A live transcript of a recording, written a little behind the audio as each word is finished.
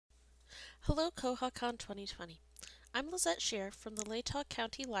Hello, Kohacon 2020. I'm Lisette Scheer from the Latah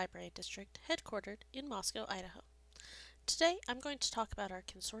County Library District, headquartered in Moscow, Idaho. Today, I'm going to talk about our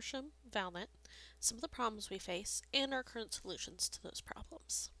consortium, Valnet, some of the problems we face, and our current solutions to those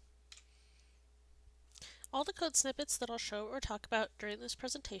problems. All the code snippets that I'll show or talk about during this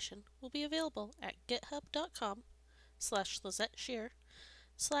presentation will be available at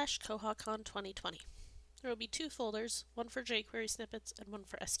github.com/LisetteScheer/Kohacon2020. There will be two folders, one for jQuery snippets and one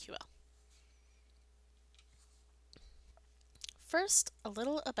for SQL. First, a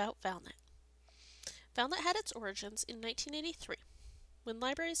little about Valnet. Valnet had its origins in 1983, when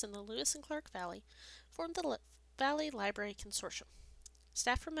libraries in the Lewis and Clark Valley formed the Valley Library Consortium.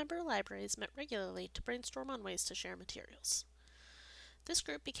 Staff from member libraries met regularly to brainstorm on ways to share materials. This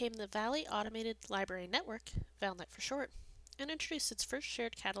group became the Valley Automated Library Network, Valnet for short, and introduced its first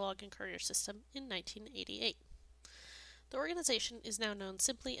shared catalog and courier system in 1988. The organization is now known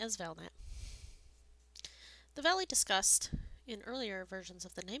simply as Valnet. The Valley discussed in earlier versions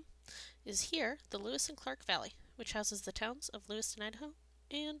of the name is here the Lewis and Clark Valley, which houses the towns of Lewiston, Idaho,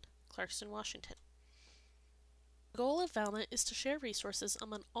 and Clarkston, Washington. The goal of Valnet is to share resources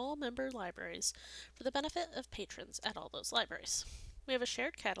among all member libraries for the benefit of patrons at all those libraries. We have a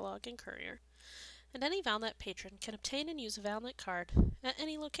shared catalog and courier, and any Valnet patron can obtain and use a Valnet card at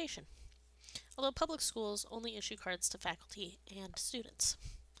any location, although public schools only issue cards to faculty and students.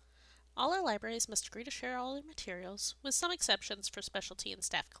 All our libraries must agree to share all their materials, with some exceptions for specialty and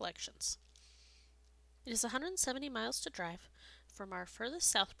staff collections. It is 170 miles to drive from our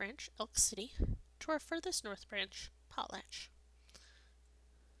furthest south branch, Elk City, to our furthest north branch, Potlatch.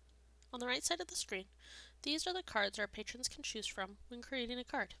 On the right side of the screen, these are the cards our patrons can choose from when creating a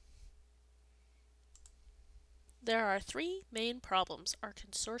card. There are three main problems our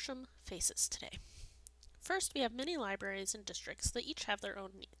consortium faces today. First, we have many libraries and districts that each have their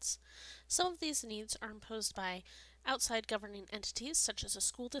own needs. Some of these needs are imposed by outside governing entities, such as a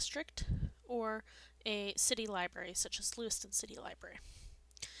school district, or a city library, such as Lewiston City Library.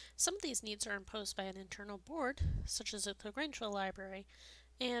 Some of these needs are imposed by an internal board, such as the Grangeville Library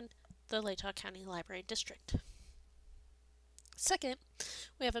and the Latah County Library District. Second,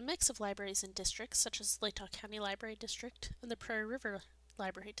 we have a mix of libraries and districts, such as Latah County Library District and the Prairie River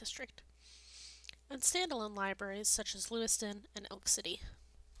Library District, and standalone libraries such as Lewiston and Elk City.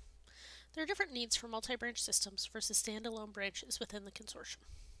 There are different needs for multi-branch systems versus standalone branches within the consortium.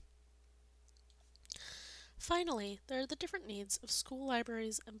 Finally, there are the different needs of school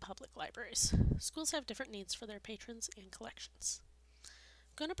libraries and public libraries. Schools have different needs for their patrons and collections.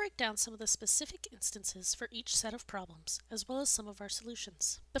 I'm going to break down some of the specific instances for each set of problems, as well as some of our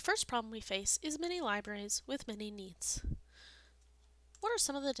solutions. The first problem we face is many libraries with many needs. What are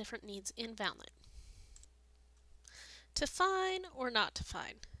some of the different needs in Valnet? To fine or not to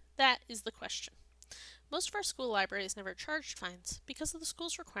fine? That is the question. Most of our school libraries never charged fines because of the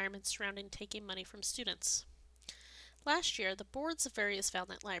school's requirements surrounding taking money from students. Last year, the boards of various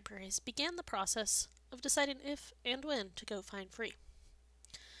Valnet libraries began the process of deciding if and when to go fine-free.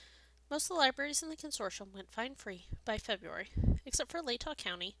 Most of the libraries in the consortium went fine-free by February, except for Latah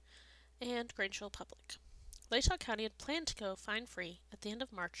County and Grangeville Public. Latah County had planned to go fine-free at the end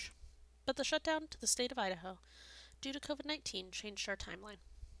of March, but the shutdown to the state of Idaho due to COVID-19 changed our timeline.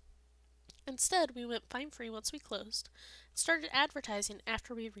 Instead, we went fine-free once we closed and started advertising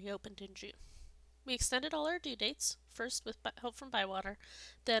after we reopened in June. We extended all our due dates, first with help from Bywater,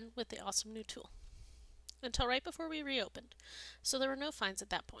 then with the awesome new tool, until right before we reopened, so there were no fines at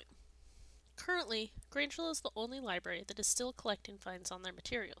that point. Currently, Grangeville is the only library that is still collecting fines on their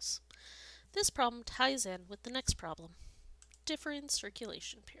materials. This problem ties in with the next problem, differing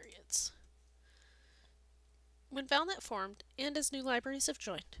circulation periods. When Valnet formed, and as new libraries have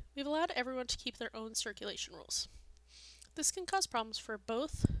joined, we've allowed everyone to keep their own circulation rules. This can cause problems for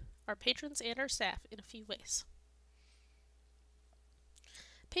both our patrons and our staff in a few ways.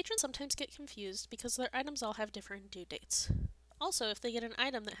 Patrons sometimes get confused because their items all have different due dates. Also, if they get an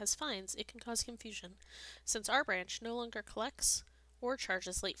item that has fines, it can cause confusion, since our branch no longer collects or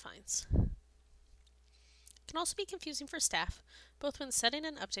charges late fines. It can also be confusing for staff, both when setting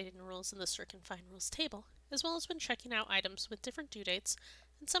and updating rules in the Circ and Fine Rules table, as well as when checking out items with different due dates,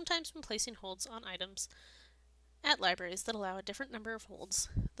 and sometimes when placing holds on items at libraries that allow a different number of holds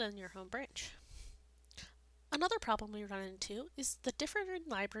than your home branch. Another problem we run into is the different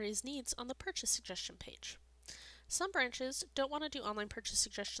libraries' needs on the purchase suggestion page. Some branches don't want to do online purchase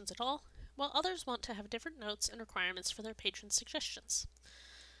suggestions at all, while others want to have different notes and requirements for their patron suggestions.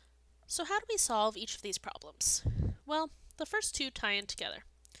 So how do we solve each of these problems? Well, the first two tie in together.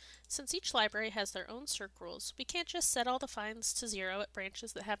 Since each library has their own circ rules, we can't just set all the fines to 0 at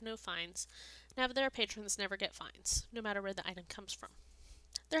branches that have no fines and have their patrons never get fines, no matter where the item comes from.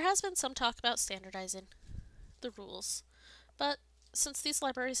 There has been some talk about standardizing the rules, but since these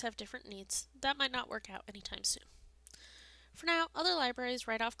libraries have different needs, that might not work out anytime soon. For now, other libraries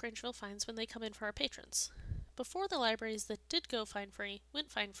write off Grangeville fines when they come in for our patrons. Before the libraries that did go fine-free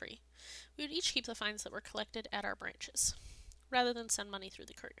went fine-free, we would each keep the fines that were collected at our branches, rather than send money through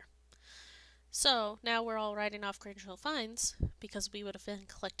the courier. So now we're all writing off Grangeville fines, because we would have been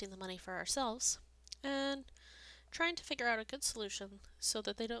collecting the money for ourselves, and trying to figure out a good solution so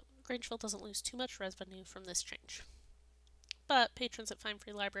that Grangeville doesn't lose too much revenue from this change. But patrons at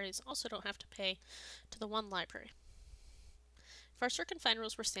fine-free libraries also don't have to pay to the one library. If our circ and fine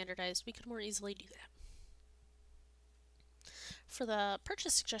rules were standardized, we could more easily do that. For the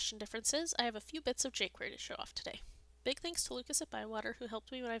purchase suggestion differences, I have a few bits of jQuery to show off today. Big thanks to Lucas at Bywater, who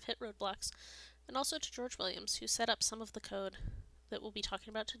helped me when I've hit roadblocks, and also to George Williams, who set up some of the code that we'll be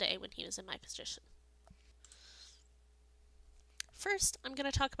talking about today when he was in my position. First, I'm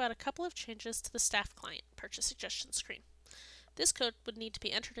going to talk about a couple of changes to the staff client purchase suggestion screen. This code would need to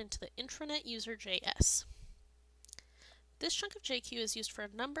be entered into the intranet user JS. This chunk of JQ is used for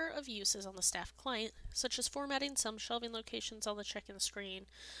a number of uses on the staff client, such as formatting some shelving locations on the check-in screen,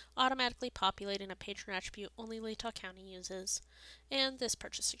 automatically populating a patron attribute only Latah County uses, and this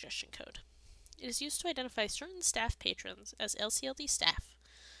purchase suggestion code. It is used to identify certain staff patrons as LCLD staff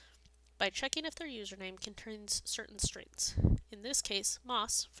by checking if their username contains certain strings, in this case,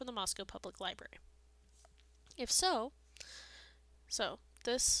 MOS for the Moscow Public Library. If so,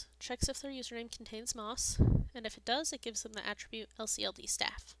 this checks if their username contains MOS, and if it does, it gives them the attribute LCLD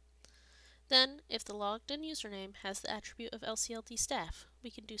staff. Then, if the logged in username has the attribute of LCLD staff, we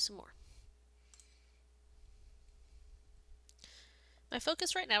can do some more. My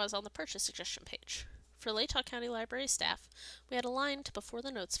focus right now is on the purchase suggestion page. For Latah County Library staff, we had a line before the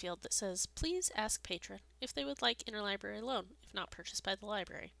notes field that says, "Please ask patron if they would like interlibrary loan if not purchased by the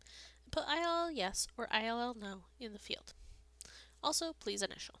library," and put ILL yes or ILL no in the field. Also, please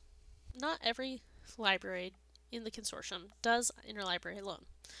initial. Not every library in the consortium does interlibrary loan,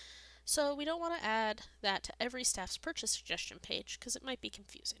 so we don't want to add that to every staff's purchase suggestion page because it might be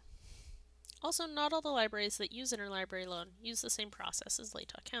confusing. Also, not all the libraries that use interlibrary loan use the same process as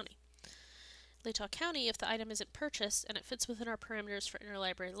Latah County. Latah County, if the item isn't purchased and it fits within our parameters for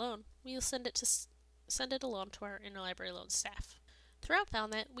interlibrary loan, we'll send it along to our interlibrary loan staff. Throughout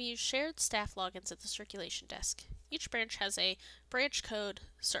Valnet, we use shared staff logins at the circulation desk. Each branch has a branch code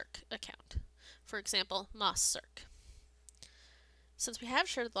circ account. For example, MOS circ. Since we have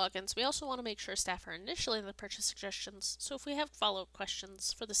shared logins, we also want to make sure staff are initialing the purchase suggestions, so if we have follow-up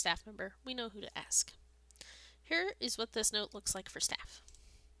questions for the staff member, we know who to ask. Here is what this note looks like for staff.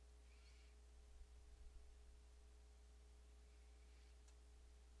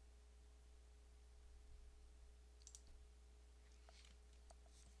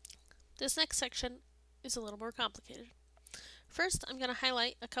 This next section is a little more complicated. First, I'm going to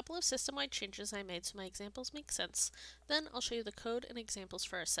highlight a couple of system-wide changes I made so my examples make sense. Then I'll show you the code and examples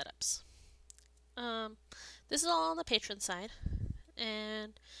for our setups. This is all on the patron side,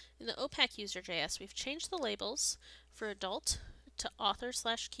 and in the OPAC user.js, we've changed the labels for adult to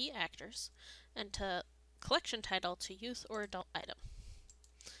author/key actors, and to collection title to youth or adult item.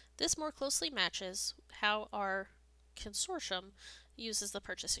 This more closely matches how our consortium uses the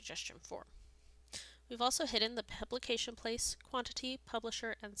purchase suggestion form. We've also hidden the publication place, quantity,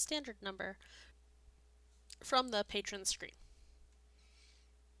 publisher, and standard number from the patron screen.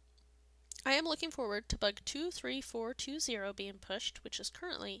 I am looking forward to bug 23420 being pushed, which is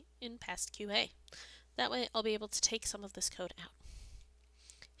currently in past QA. That way I'll be able to take some of this code out.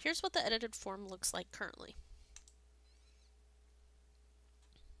 Here's what the edited form looks like currently.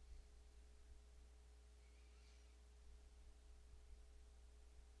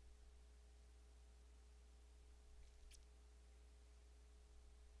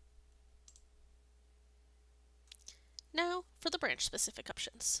 Now for the branch-specific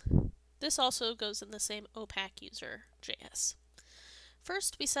options. This also goes in the same OPAC user.js.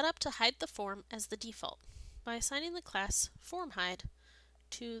 First, we set up to hide the form as the default by assigning the class formHide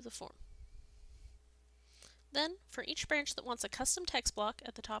to the form. Then, for each branch that wants a custom text block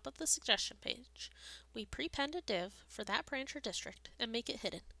at the top of the suggestion page, we prepend a div for that branch or district and make it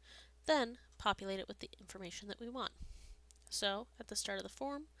hidden. Then, populate it with the information that we want. So, at the start of the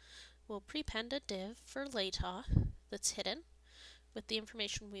form, we'll prepend a div for Latah that's hidden with the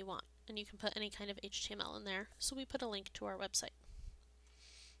information we want. And you can put any kind of HTML in there, so we put a link to our website.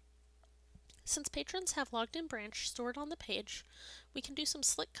 Since patrons have logged in branch stored on the page, we can do some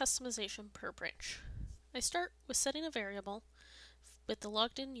slick customization per branch. I start with setting a variable with the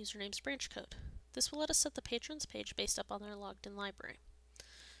logged in username's branch code. This will let us set the patron's page based up on their logged in library.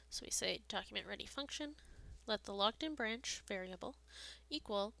 So we say document ready function, let the logged in branch variable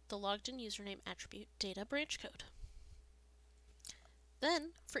equal the logged in username attribute data branch code.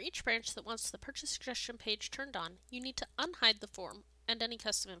 Then, for each branch that wants the purchase suggestion page turned on, you need to unhide the form and any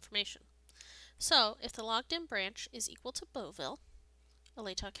custom information. So, if the logged in branch is equal to Beauville, a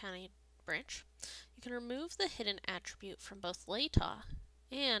Latah County branch, you can remove the hidden attribute from both Latah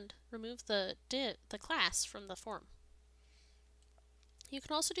and remove the class from the form. You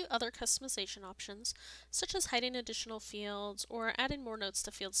can also do other customization options, such as hiding additional fields or adding more notes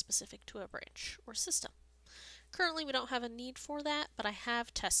to fields specific to a branch or system. Currently, we don't have a need for that, but I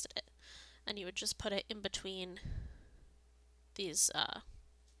have tested it. And you would just put it in between these,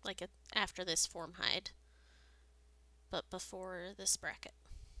 after this form hide, but before this bracket.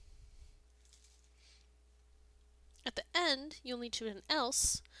 At the end, you'll need to do an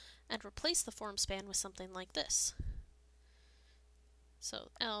else and replace the form span with something like this.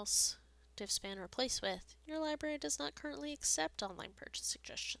 So else div span replace with, your library does not currently accept online purchase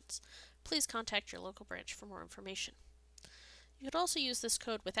suggestions. Please contact your local branch for more information. You could also use this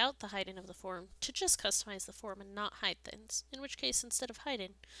code without the hiding of the form to just customize the form and not hide things, in which case instead of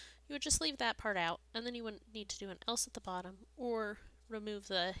hiding, you would just leave that part out and then you wouldn't need to do an else at the bottom or remove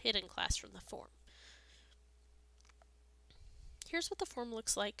the hidden class from the form. Here's what the form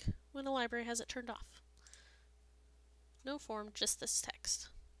looks like when a library has it turned off. No form, just this text.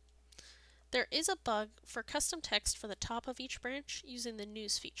 There is a bug for custom text for the top of each branch using the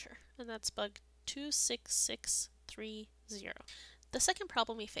news feature, and that's bug 26630. The second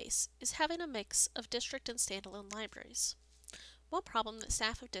problem we face is having a mix of district and standalone libraries. One problem that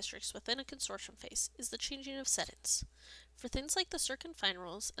staff of districts within a consortium face is the changing of settings. For things like the circ and fine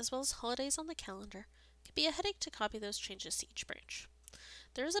rules, as well as holidays on the calendar, it can be a headache to copy those changes to each branch.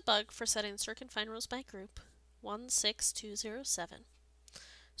 There is a bug for setting circ and fine rules by group, 16207.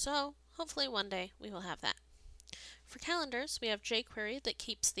 So, hopefully one day we will have that. For calendars, we have jQuery that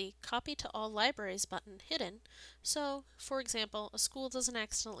keeps the copy to all libraries button hidden. So, for example, a school doesn't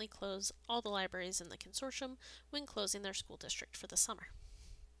accidentally close all the libraries in the consortium when closing their school district for the summer.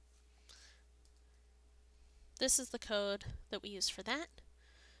 This is the code that we use for that.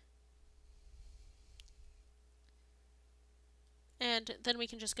 And then we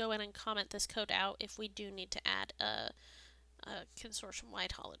can just go in and comment this code out if we do need to add a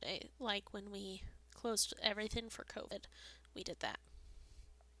consortium-wide holiday, like when we closed everything for COVID, we did that.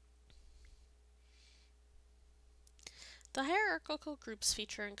 The hierarchical groups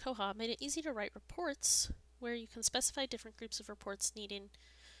feature in Koha made it easy to write reports where you can specify different groups of reports needed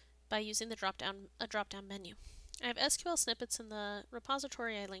by using the drop-down menu. I have SQL snippets in the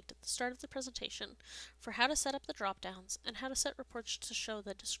repository I linked at the start of the presentation for how to set up the drop-downs and how to set reports to show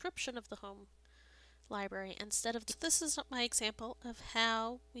the description of the home library instead of this is my example of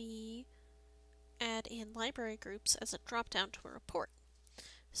how we add in library groups as a drop-down to a report.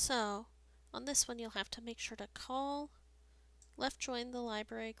 So on this one you'll have to make sure to call left join the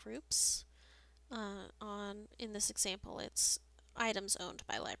library groups. In this example it's items owned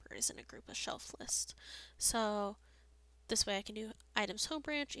by libraries in a group of shelf list. So this way I can do items home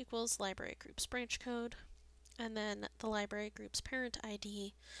branch equals library groups branch code, and then the library group's parent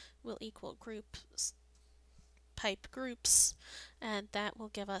ID will equal group pipe groups, and that will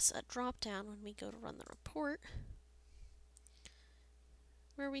give us a drop down when we go to run the report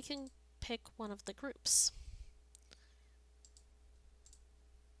where we can pick one of the groups.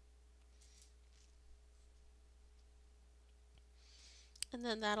 And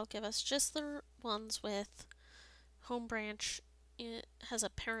then that'll give us just the ones with home branch. It has a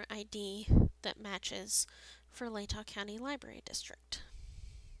parent ID that matches for Latah County Library District.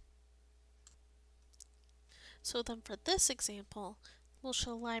 So then for this example, we'll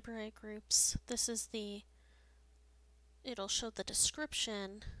show library groups. This is it'll show the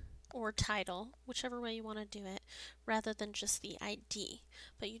description or title, whichever way you want to do it, rather than just the ID.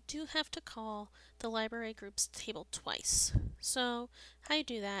 But you do have to call the library groups table twice. So how you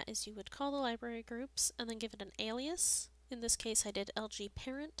do that is you would call the library groups and then give it an alias. In this case I did LG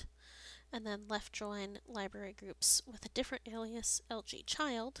parent, and then left join library groups with a different alias, LG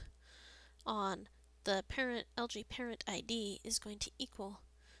child, on the parent LG parent ID is going to equal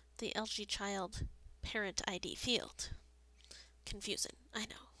the LG child parent ID field. Confusing, I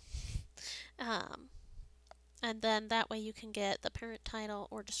know. And then that way you can get the parent title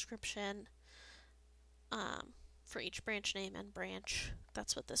or description for each branch name and branch.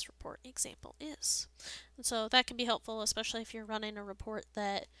 That's what this report example is. And so that can be helpful, especially if you're running a report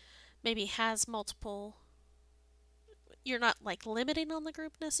that maybe has multiple. You're not like limiting on the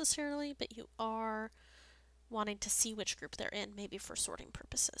group necessarily, but you are wanting to see which group they're in, maybe for sorting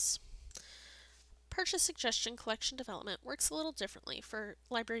purposes. Purchase suggestion collection development works a little differently for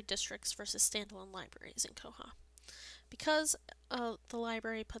library districts versus standalone libraries in Koha. Because the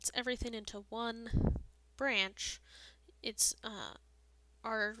library puts everything into one branch, it's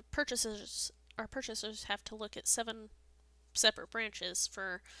our purchasers have to look at 7 separate branches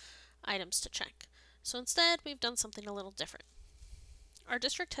for items to check. So instead, we've done something a little different. Our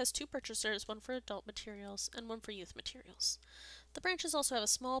district has 2 purchasers, one for adult materials and one for youth materials. The branches also have a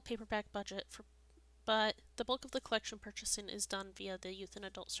small paperback budget, but the bulk of the collection purchasing is done via the youth and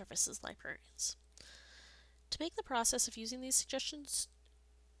adult services librarians. To make the process of using these suggestions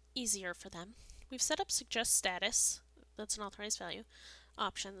easier for them, we've set up suggest status, that's an authorized value,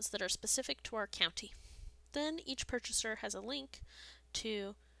 options that are specific to our county. Then each purchaser has a link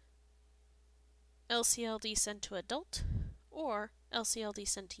to LCLD send to adult or LCLD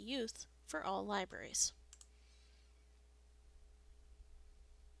send to youth for all libraries.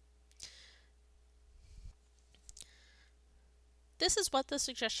 This is what the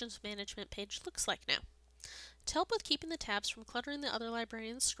suggestions management page looks like now. To help with keeping the tabs from cluttering the other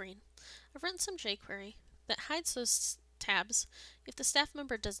librarian's screen, I've written some jQuery that hides those tabs if the staff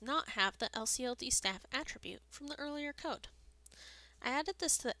member does not have the LCLD staff attribute from the earlier code. I added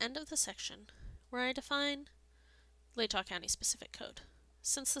this to the end of the section where I define Latah County specific code.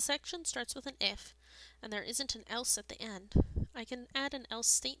 Since the section starts with an if and there isn't an else at the end, I can add an else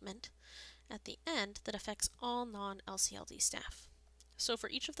statement at the end that affects all non-LCLD staff. So for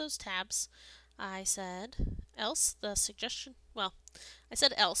each of those tabs, I said else, the suggestion, well, I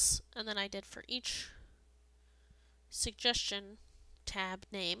said else, and then I did for each suggestion tab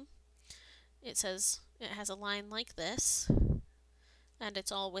name, it says it has a line like this, and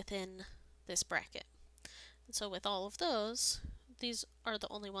it's all within this bracket. And so with all of those, these are the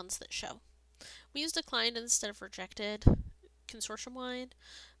only ones that show. We use declined instead of rejected consortium-wide,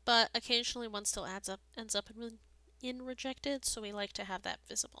 but occasionally one still ends up in rejected, so we like to have that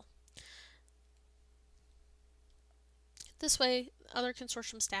visible. This way, other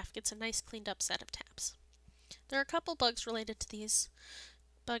consortium staff gets a nice cleaned up set of tabs. There are a couple bugs related to these.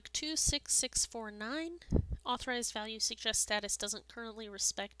 Bug 26649, authorized value suggests status doesn't currently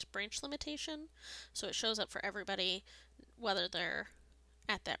respect branch limitation, so it shows up for everybody whether they're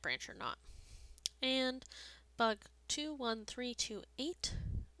at that branch or not. And bug 21328,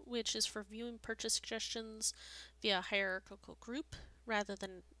 which is for viewing purchase suggestions via a hierarchical group rather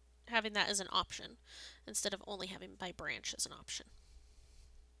than having that as an option, instead of only having by branch as an option.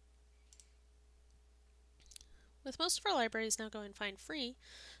 With most of our libraries now going fine free,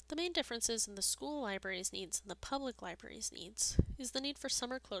 the main differences in the school library's needs and the public library's needs is the need for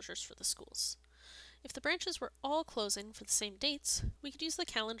summer closures for the schools. If the branches were all closing for the same dates, we could use the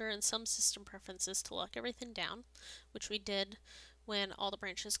calendar and some system preferences to lock everything down, which we did when all the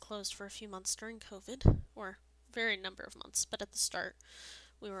branches closed for a few months during COVID, or a very number of months, but at the start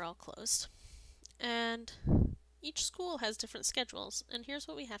we were all closed. And each school has different schedules, and here's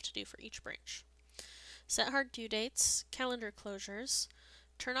what we have to do for each branch. Set hard due dates, calendar closures,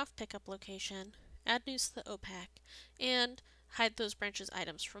 turn off pickup location, add news to the OPAC, and hide those branches'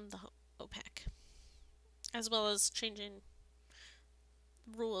 items from the OPAC, as well as changing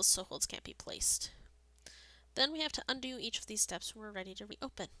rules so holds can't be placed. Then we have to undo each of these steps when we're ready to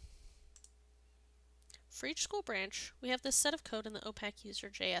reopen. For each school branch, we have this set of code in the OPAC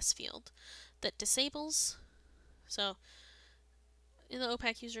user.js field that disables, so in the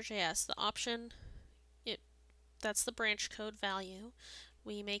OPAC user.js, the option, that's the branch code value,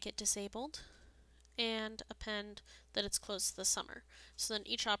 we make it disabled and append that it's closed this summer. So then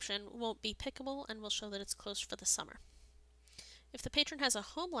each option won't be pickable and will show that it's closed for the summer. If the patron has a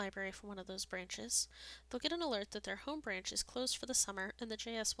home library for one of those branches, they'll get an alert that their home branch is closed for the summer and the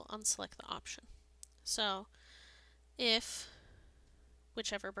JS will unselect the option. So if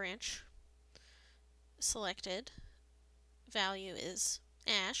whichever branch selected value is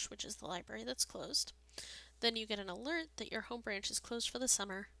Ash, which is the library that's closed, then you get an alert that your home branch is closed for the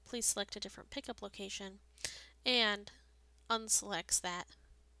summer. Please select a different pickup location, and unselects that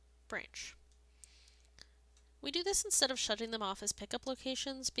branch. We do this instead of shutting them off as pickup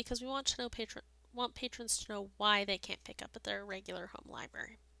locations because we want patrons to know why they can't pick up at their regular home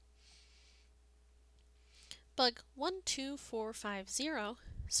library. Bug 12450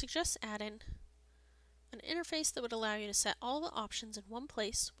 suggests adding an interface that would allow you to set all the options in one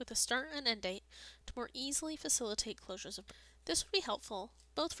place with a start and end date to more easily facilitate closures of. This would be helpful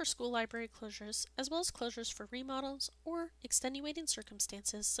both for school library closures as well as closures for remodels or extenuating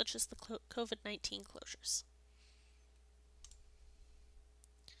circumstances such as the COVID-19 closures.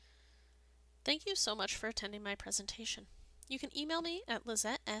 Thank you so much for attending my presentation. You can email me at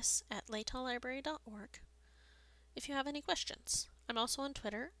lisettes@laytalibrary.org if you have any questions. I'm also on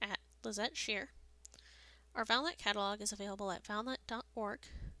Twitter at Lisette Scheer. Our Valnet catalog is available at valnet.org,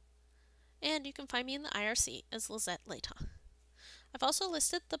 and you can find me in the IRC as Lisette Leta. I've also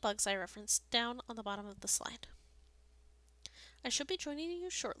listed the bugs I referenced down on the bottom of the slide. I should be joining you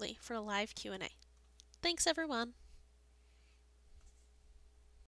shortly for a live Q&A. Thanks everyone!